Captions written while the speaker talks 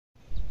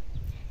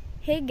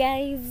Hey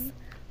guys,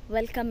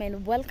 welcome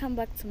and welcome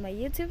back to my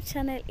YouTube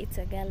channel. It's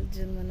a girl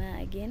MUUNA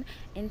again,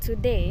 and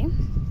today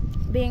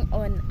being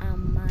on a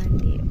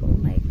Monday, oh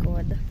my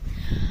god,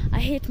 I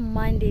hate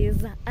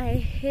Mondays.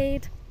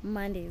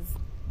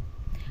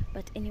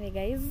 But anyway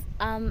guys,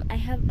 I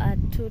have a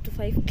 2 to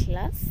 5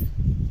 class,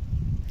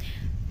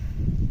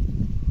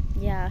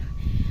 yeah,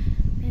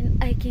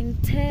 and I can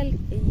tell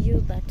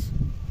you that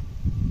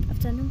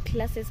afternoon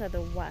classes are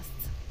the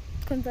worst.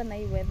 Kwanza na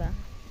hii weather,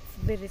 it's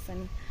very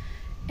sunny.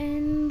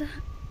 And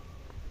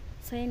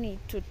so I need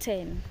to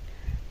 10.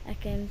 I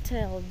can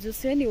tell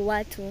just any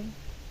watu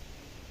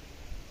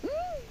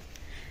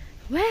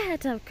where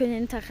hata kwenye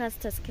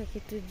nitakasta sikia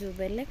kitu juu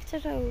the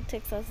lecturer who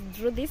takes us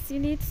through this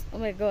unit, oh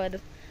my god,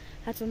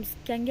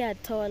 hatumsikiangia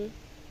at all.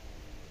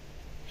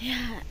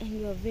 Yeah,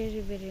 and you are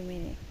very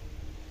many.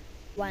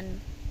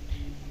 One,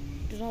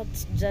 do not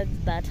judge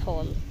that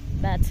hall,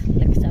 that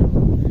lecture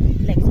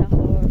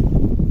hall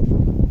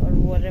or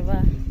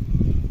whatever.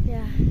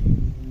 Yeah.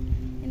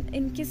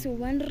 In case you're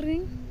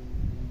wondering,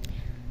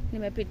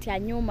 nimepitia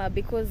nyuma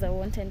because I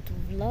wanted to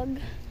vlog.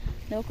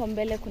 Na huko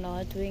mbele kuna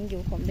watu wengi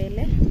huko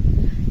mbele.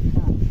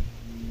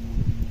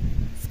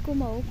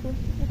 Sukuma huku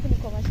ni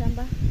kwa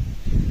mashamba.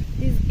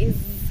 This is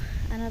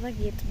another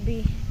gate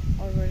B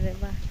or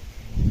whatever.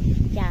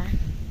 Yeah.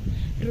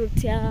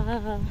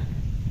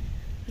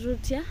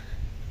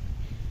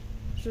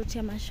 Route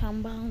ya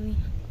mashambani.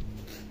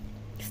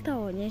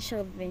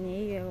 Sitaonyesha venye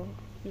hiyo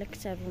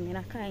lecture room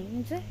inakaa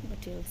nje,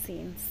 but you'll see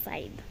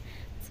inside.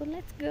 So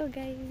let's go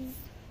guys.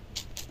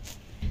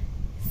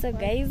 So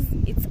guys,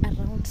 it's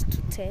around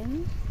to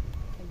 10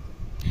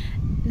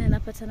 na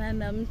napatana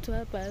na mtu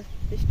hapa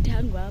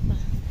tangu hapa.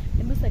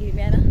 Hebu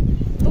salimiana.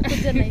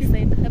 Ukuja na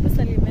inside. Hebu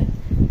salimiana.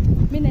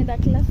 Mimi naenda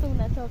class,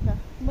 unatoka.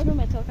 Mbona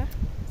umetoka?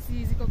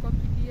 Si ziko kwa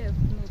PDF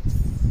notes.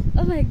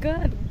 Oh my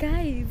god,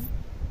 guys.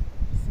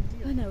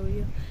 Ona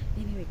huyo.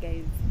 Anyway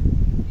guys,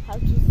 how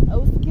to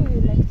ausikiu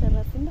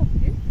lecturer sinda?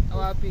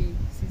 Wapi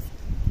sisi?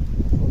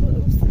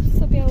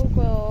 So pia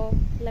uko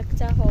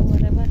lecture hall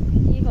whatever.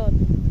 Hiyo.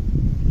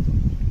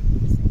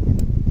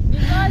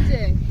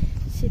 Ngoje.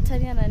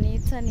 Shetani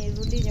ananiita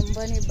nirudi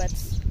nyumbani, but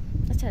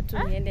acha tu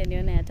niende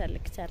nione hata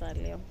lecturer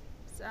leo.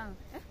 Sawa.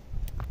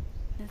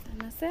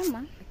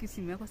 Nasema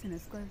Akisimu yako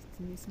sinasikuwa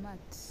ni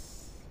smart.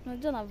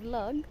 unajua na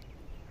vlog.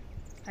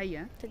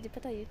 Haya.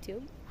 Tajipata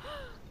YouTube.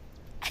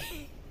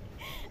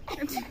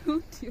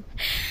 YouTube.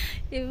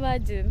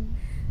 Imagine.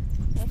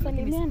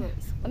 Nasalimiana.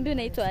 Ambia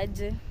unaitwa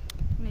aje?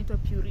 Naitwa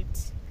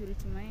Purity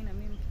Maina,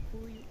 mimi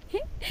Mkikuyu.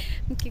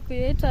 Mkikuyu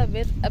yetu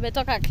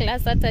ametoka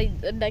class hata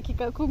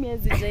dakika 10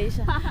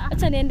 hazijaisha.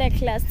 Acha niende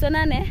class.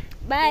 Tuonane.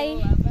 Bye.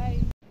 Oh,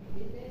 bye.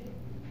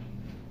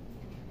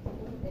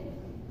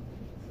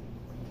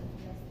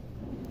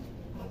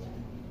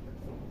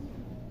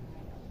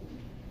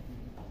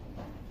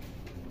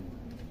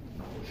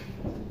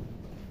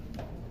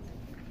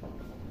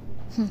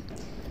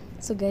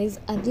 So guys,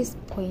 at this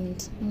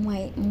point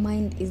my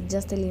mind is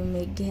just telling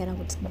me get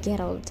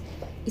out.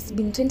 It's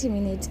been 20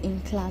 minutes in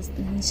class.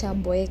 Nisha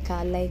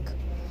boeka like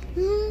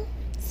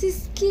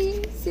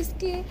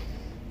siski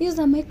use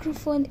a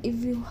microphone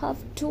if you have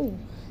to.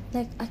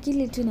 Like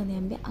akili tu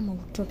inaniambia ama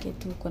utoke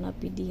tu uko na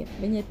PDF.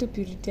 Benye tu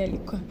Purity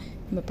alikuwa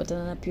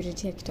nimepatana na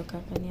Purity akitoka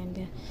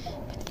akaniambia.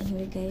 But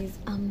anyway guys,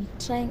 I'm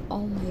trying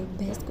all my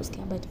best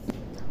kusikia, but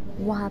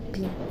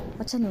wapi?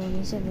 Acha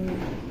nionyeshe vile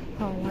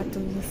hao watu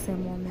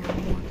nisema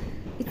wameamua.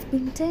 It's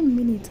been 10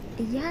 minutes.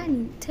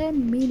 Yani 10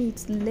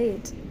 minutes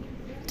late.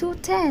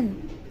 2:10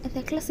 and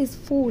the class is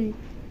full.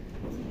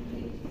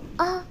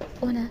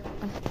 Ona.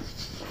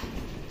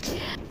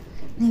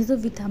 Na hizo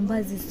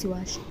vitambaa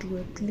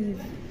zisiwashtue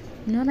please.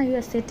 Unaona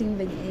hiyo setting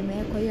venye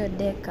imewekwa hiyo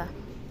deka?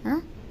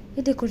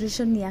 Hii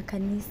decoration ni ya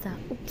kanisa.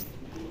 Oops.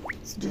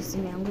 Sijui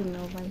simu yangu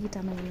ina overheat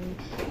ama nini.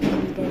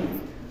 Guys,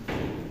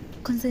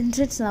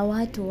 concentrate na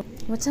watu.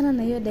 Wachana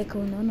na hiyo deka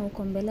unaona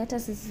uko mbele, hata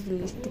sisi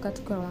tulishtuka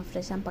tuko na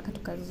fresh mpaka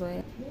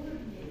tukazoea.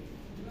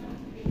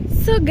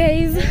 So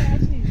guys,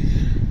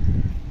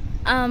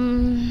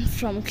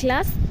 from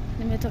class,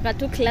 nimetoka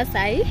tu class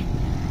I,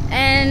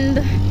 and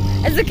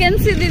as you can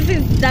see this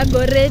is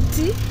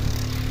Dagorretti.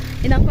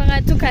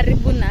 Inakuanga tu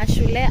karibu na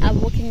shule, a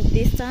walking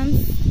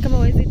distance. Kama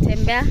wezi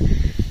tembea,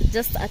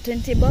 just a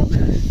 20 bob.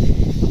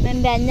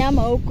 Nenda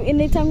nyama huku,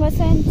 inaitangwa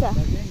center.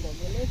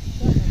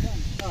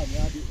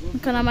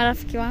 Kuna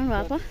marafiki wangu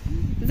hapa.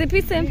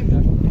 Zipi same?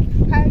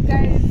 Hi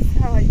guys,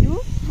 how are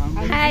you?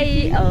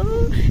 Hi.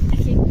 Oh,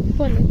 okay,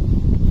 pole.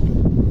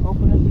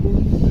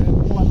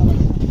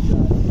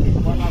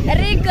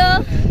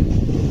 Rico.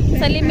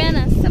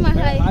 Salimiana, sema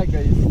hi. Hi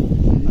guys.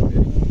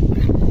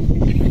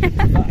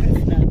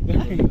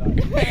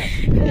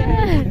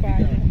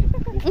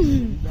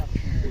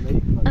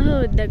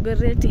 Oh,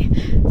 Dagorretti.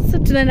 So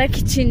tunaenda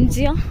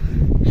kichinjio.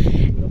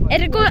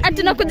 Rico,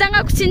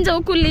 atunakujanga kuchinja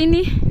huku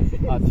lini?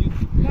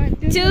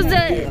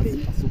 Tuesday.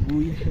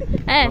 Asubuhi.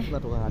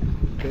 Tunatoka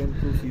 10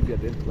 to 6 at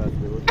 10 class.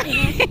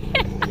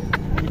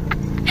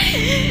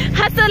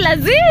 Hata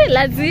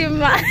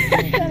lazima.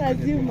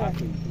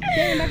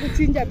 Naenda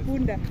kuchinja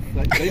punda.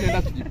 Sasa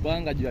naenda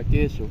kujipanga juu ya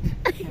kesho.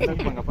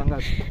 Naenda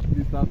kupanga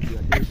stuff juu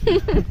ya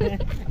kesho.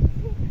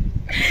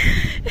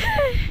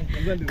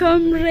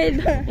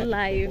 Comrade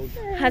life.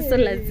 Hustle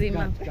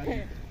lazima.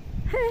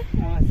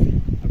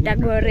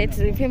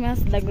 Dagorretti, famous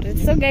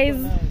Dagorretti. So guys,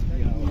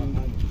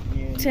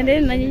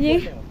 twendeni na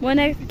nyinyi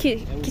muone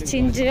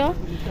kichinjio.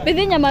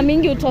 Bidhi nyama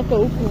mingi utoka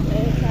huku.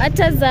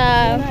 Hata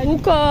za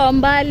huko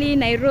mbali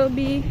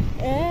Nairobi.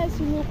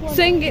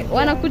 Wengi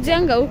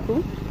wanakujanga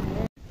huku.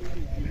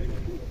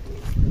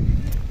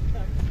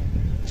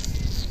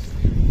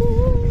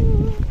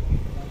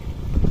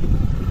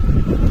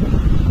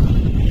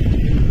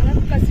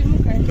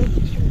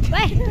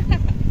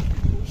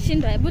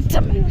 Shindo hebu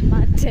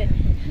mate.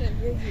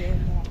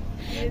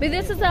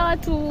 Bidhi sasa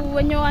watu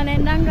wenye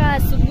wanaendanga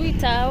asubuhi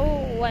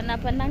tao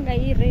wanapandanga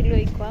hii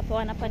railway iko hapa,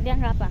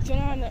 wanapandianga hapa.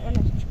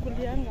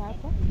 Wanachukulianga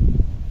hapa.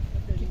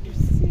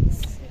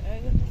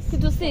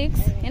 Kitu 6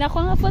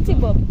 inakuanga 40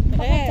 bob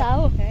mpaka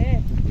tao.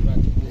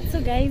 So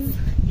guys,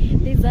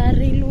 there's a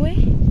railway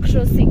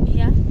crossing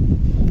here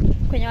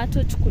kwenye watu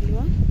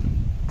huchukuliwa.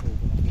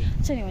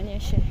 Acha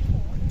nionyeshe.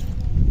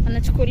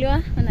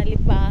 Wanachukuliwa,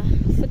 wanalipa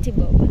 40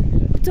 bob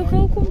kutoka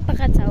huku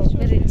mpaka tao,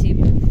 very cheap.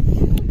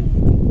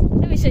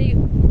 Let me show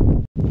you.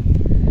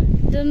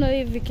 Don't know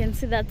if you can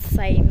see that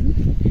sign,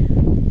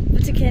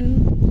 but you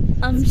can,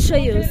 I'm sure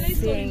you'll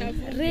see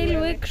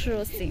railway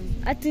crossing.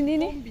 Ati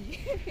nini?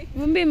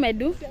 Vumbi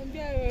medu?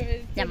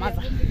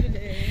 Nyamaza.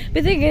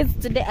 The thing is,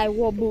 today I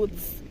wore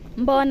boots.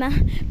 Mbona?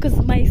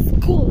 Because my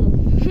school.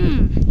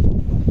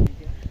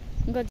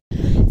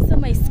 So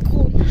my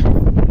school.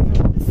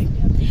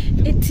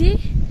 Eti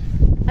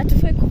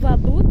hatufai kuvaa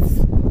boots.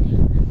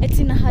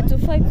 Eti na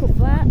hatufai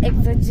kuvaa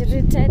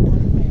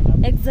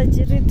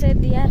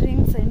exaggerated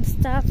earrings and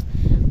stuff.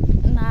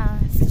 Na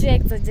sijui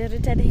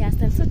exaggerated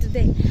hairstyle. So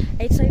today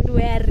I tried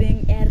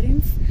wearing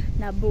earrings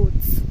na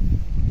boots.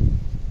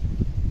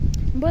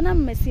 Mbona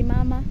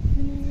mmesimama?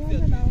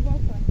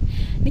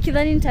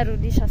 Nikidhani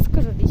nitarudisha,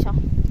 sikurudisha.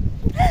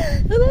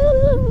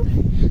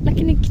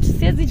 Lakini kitu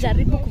siwezi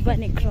jaribu kuvaa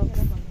ni Crocs.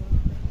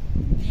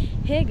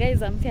 Hey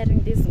guys, I'm carrying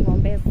this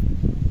ng'ombe.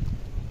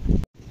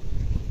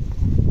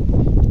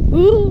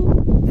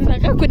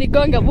 Zinataka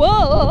kunigonga.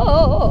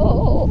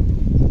 Whoa!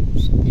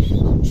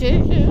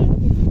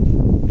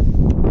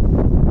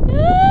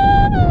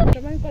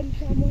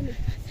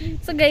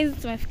 So guys,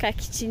 tumefika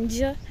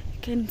kichinjio. You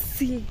can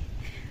see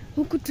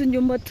huku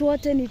tunyumba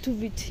tuote ni tu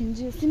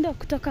vichinjio. Si ndio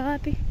kutoka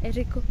wapi,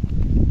 Eriko?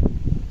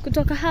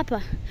 Kutoka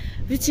hapa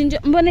vichinjio.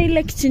 Mbona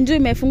ile kichinjio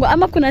imefungwa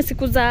ama kuna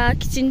siku za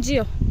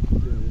kichinjio?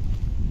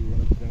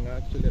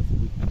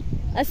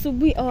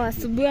 Asubuhi. Oh,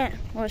 asubuhi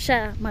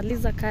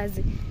washamaliza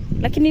kazi.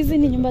 Lakini hizi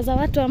ni nyumba za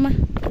watu ama?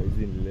 Hizi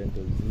ni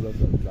rentals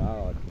za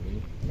watu.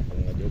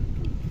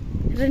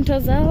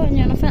 Rentals zao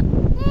wenye wanafanya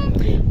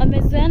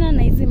wamezoeana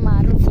na hizi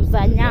maarufu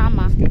za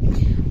nyama.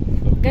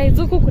 Guys,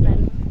 huku kuna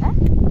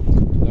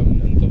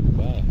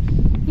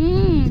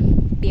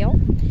bio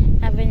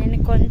na venye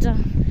niko njaa.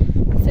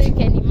 So you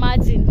can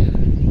imagine.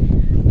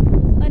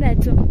 Ona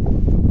tu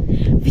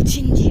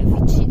vichinjio.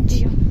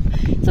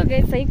 So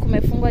guys, sasa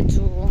kumefungwa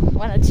juu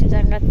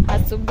wanachinjanga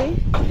asubuhi.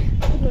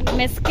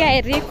 Nimesikia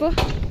Eriko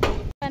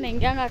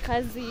anaingianga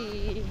kazi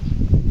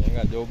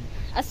job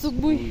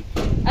asubuhi.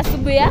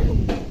 Asubuhi ya?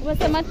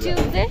 Unasema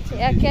Tuesday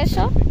ya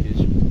kesho?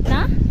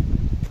 Na?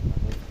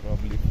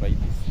 Probably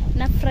Fridays.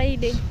 Na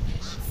Friday.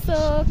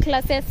 So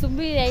class ya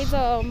asubuhi ya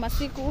hizo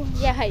masiku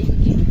ya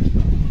haingi.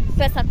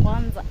 Pesa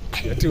kwanza.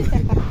 Gatu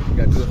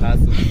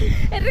hustle.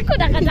 Eriko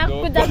nakata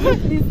kuja kwa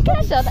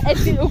discussion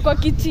eti uko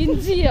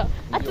kichinjio.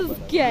 Hata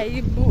usikia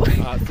aibu.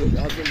 Hustle.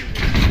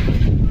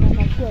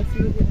 Anakuwa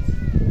serious.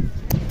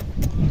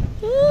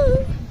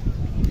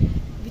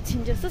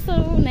 Vichinjio. Sasa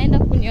unaenda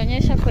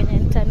kunionyesha kwenye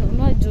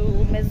nitanunua juu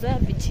umezoea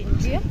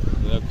vichinjio.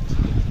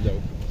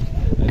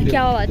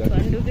 Akia watu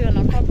wanduthi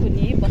wanakuwa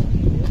kuniiba.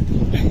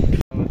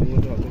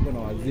 Watu na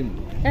wazimu.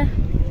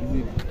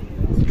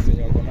 Hizi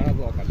zenye wako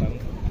nazo wakatana.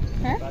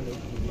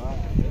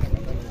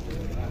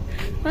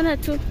 Wana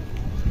tu.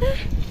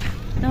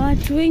 Na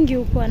watu wengi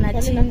huko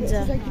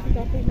wanachinja.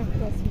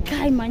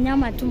 Kai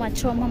manyama tu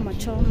machoma.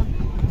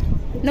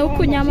 Na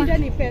huku nyama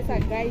ni pesa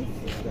guys.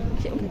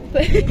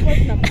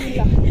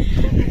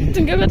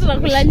 Tungekuwa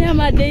tunakula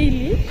nyama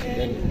daily.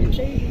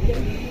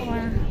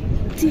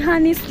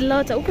 Tihani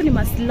slaughter. Huku ni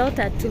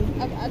maslaughter tu.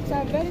 At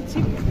a very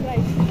cheap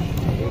price.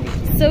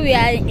 So we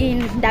are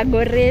in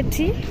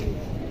Dagorretti.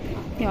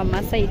 Ni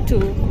Wamasai tu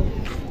huku.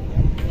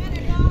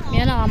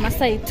 Miona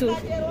Wamasai tu.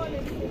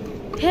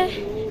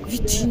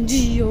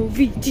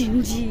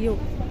 Vichinjio.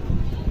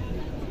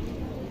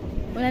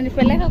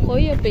 Unanipeleka kwa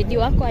hiyo pedi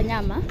wako wa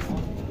nyama?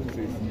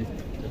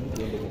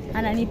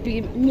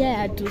 Ananipimia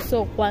ya tu,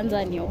 so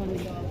kwanza nione.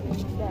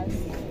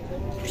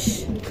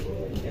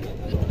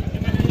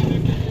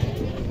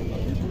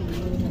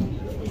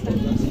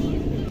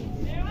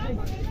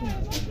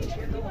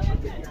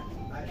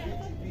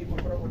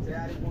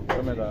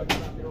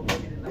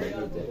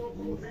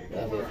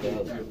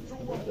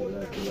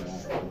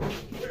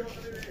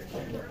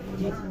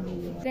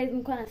 Guys,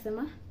 nilikuwa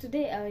nasema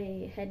today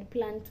I had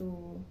planned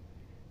to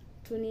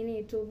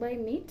buy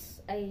meat.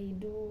 I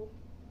do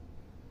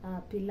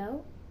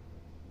pilau.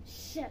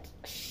 Shit.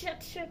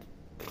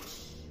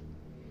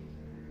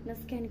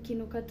 Nasikia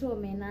nikinuka tu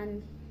omena.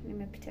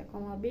 Nimepitia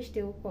kwa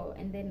mabeshte huko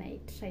and then I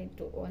tried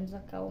to onja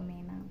ka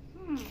omena.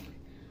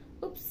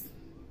 Oops.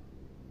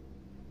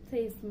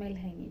 Say smell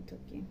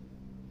hainitoki.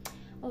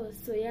 Oh,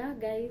 so yeah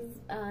guys,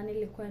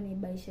 nilikuwa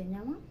nibaishe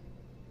nyama.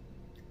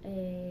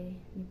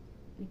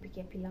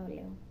 Nipikia pilau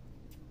leo.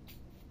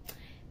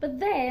 But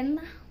then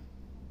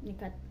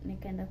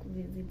nikaenda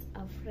kuvisit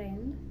a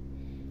friend.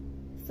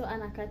 So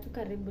anakaa tu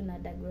karibu na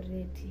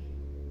Dagorretti.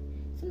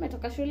 So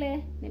nimetoka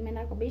shule,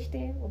 nimeenda kwa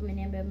beshte,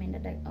 wameniambia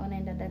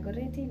wanaenda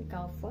Dagorretti,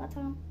 nikawafuata.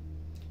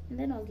 And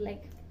then I was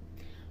like,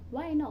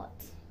 why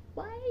not?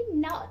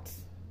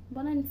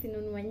 Mbona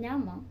nisinunue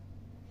nyama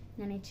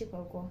na ni cheap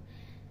huko.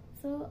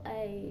 So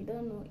I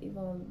don't know if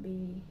I'll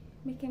be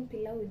making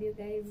pilau with you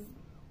guys,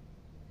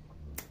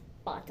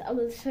 but I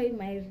will show you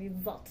my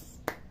results.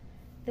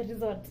 The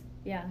result,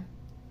 yeah.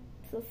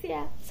 So see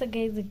ya. So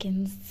guys, you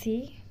can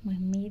see my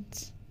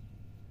meat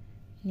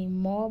ni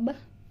mob,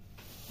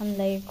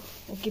 unlike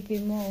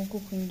ukipimwa huku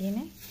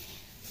kwingine.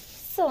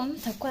 So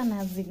nitakuwa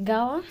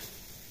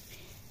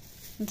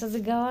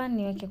nitazigawa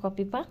niweke kwa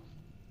pipa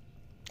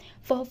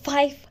for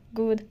 5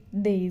 good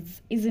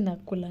days. Hizi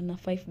nakula na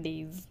 5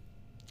 days.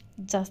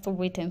 Just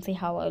wait and see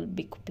how I'll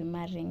be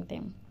kupimaring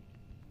them.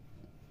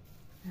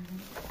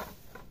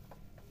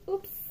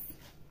 Oops.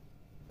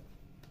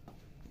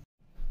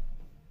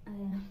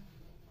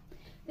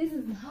 This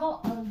is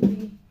how I'll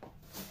be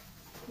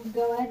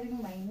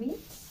gathering my meat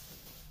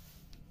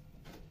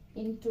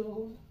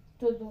into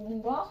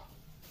tudungo.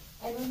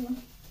 I don't know.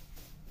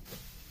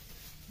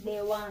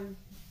 Day one.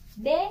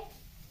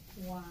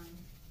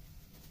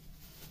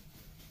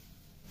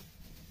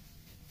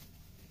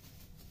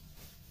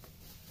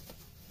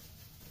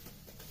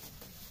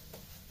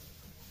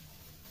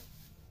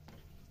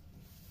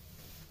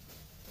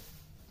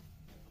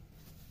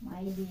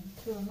 Maybe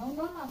two.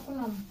 No,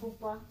 hakuna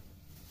mfupa.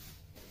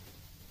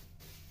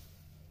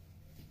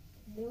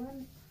 Day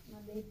one na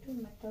day two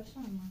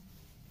metoshana.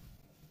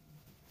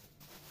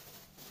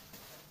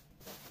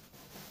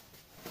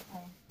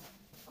 Haya.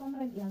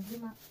 Comrade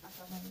lazima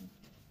atamani.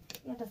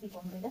 Hata si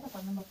comrade, hata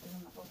kwa namba kuna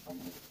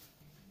mafanya.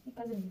 Ni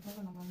kazi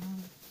nilifanya na mama.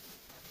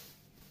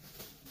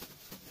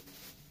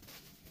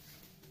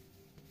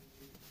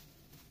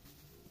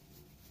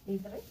 Day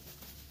 3.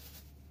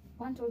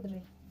 1, 2,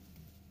 3.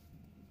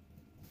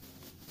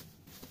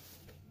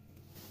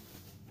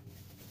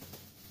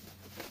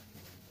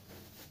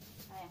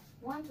 Haya.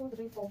 1, 2,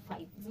 3, 4,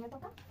 5.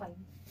 Zimetoka 5.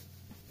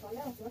 So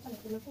leo siwacha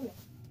nikule kule.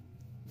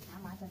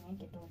 Ama hata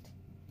niweke tote.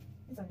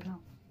 Hizo ni nao.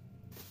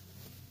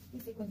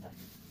 Hizi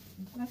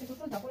kuna siku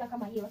tu nitakula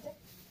kama hii yote.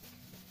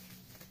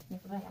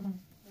 Nifurahi ama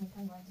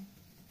nitanga aje.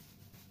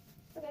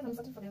 So guys, I'm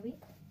starting for the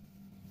week.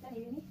 Then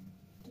evening.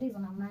 Today is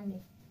on a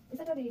Monday.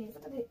 Saturday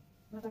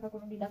nataka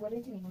kurudi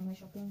Dagorretti ninunue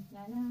shopping.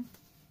 Nyanya.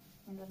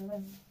 And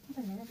otherwise,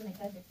 hata nyanya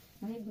tunahitaji.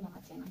 Na maybe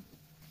mama tena.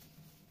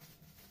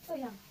 So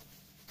yeah.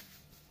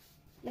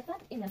 Like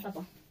that in a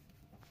supper.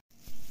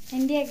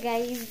 And dear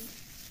guys,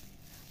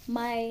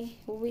 my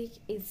week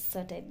is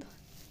sorted.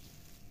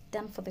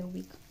 Done for the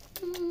week.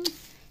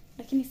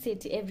 Lakini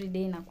seti every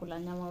day nakula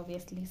nyama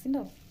obviously, si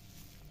ndio?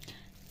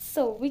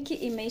 So wiki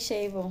imeisha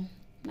hivyo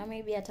na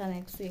maybe hata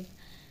next week.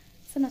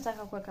 So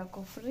nataka kuweka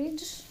kwa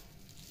fridge.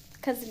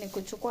 Kazi ni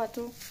kuchukua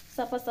tu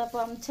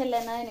sapa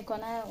mchele nayo niko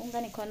nayo,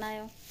 unga niko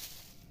nayo.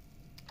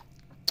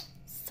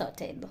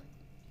 Sorted.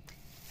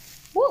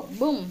 Woo,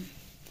 boom.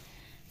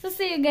 So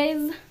see you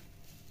guys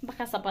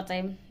mpaka supper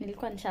time.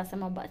 Nilikuwa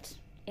nishasema but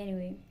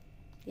anyway,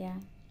 yeah.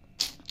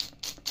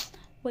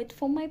 Wait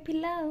for my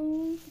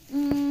pilau.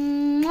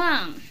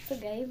 So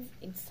guys,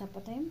 it's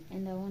supper time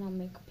and I want to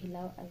make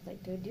pilau as I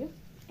told you.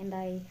 And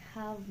I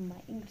have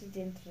my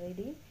ingredients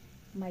ready.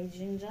 My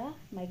ginger,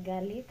 my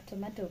garlic,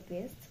 tomato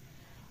paste,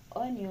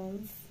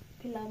 onions,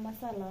 pilau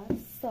masala,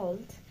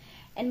 salt,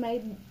 and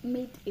my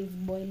meat is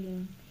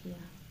boiling here.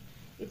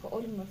 Iko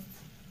almost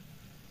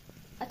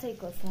ata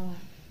iko sawa.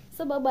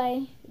 So bye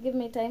bye. Give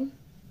me time.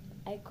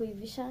 I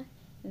kuivisha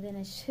and then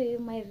I show you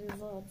my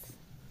results.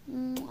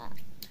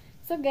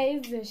 So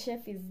guys, the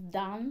chef is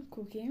done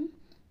cooking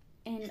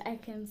and I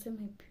can say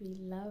my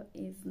pilau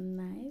is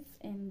nice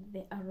and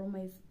the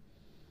aroma is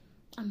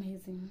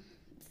amazing.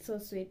 So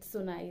sweet,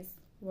 so nice,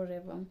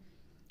 whatever.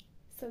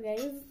 So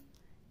guys,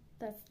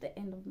 that's the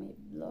end of my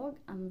vlog.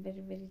 I'm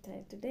very, very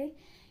tired today.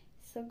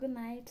 So good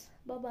night.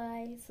 Bye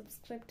bye.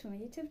 Subscribe to my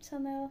YouTube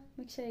channel.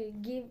 Make sure you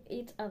give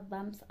it a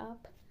thumbs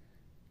up,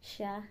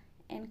 share,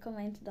 and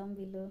comment down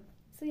below.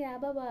 So yeah,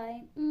 bye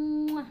bye.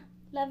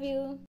 Love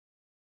you.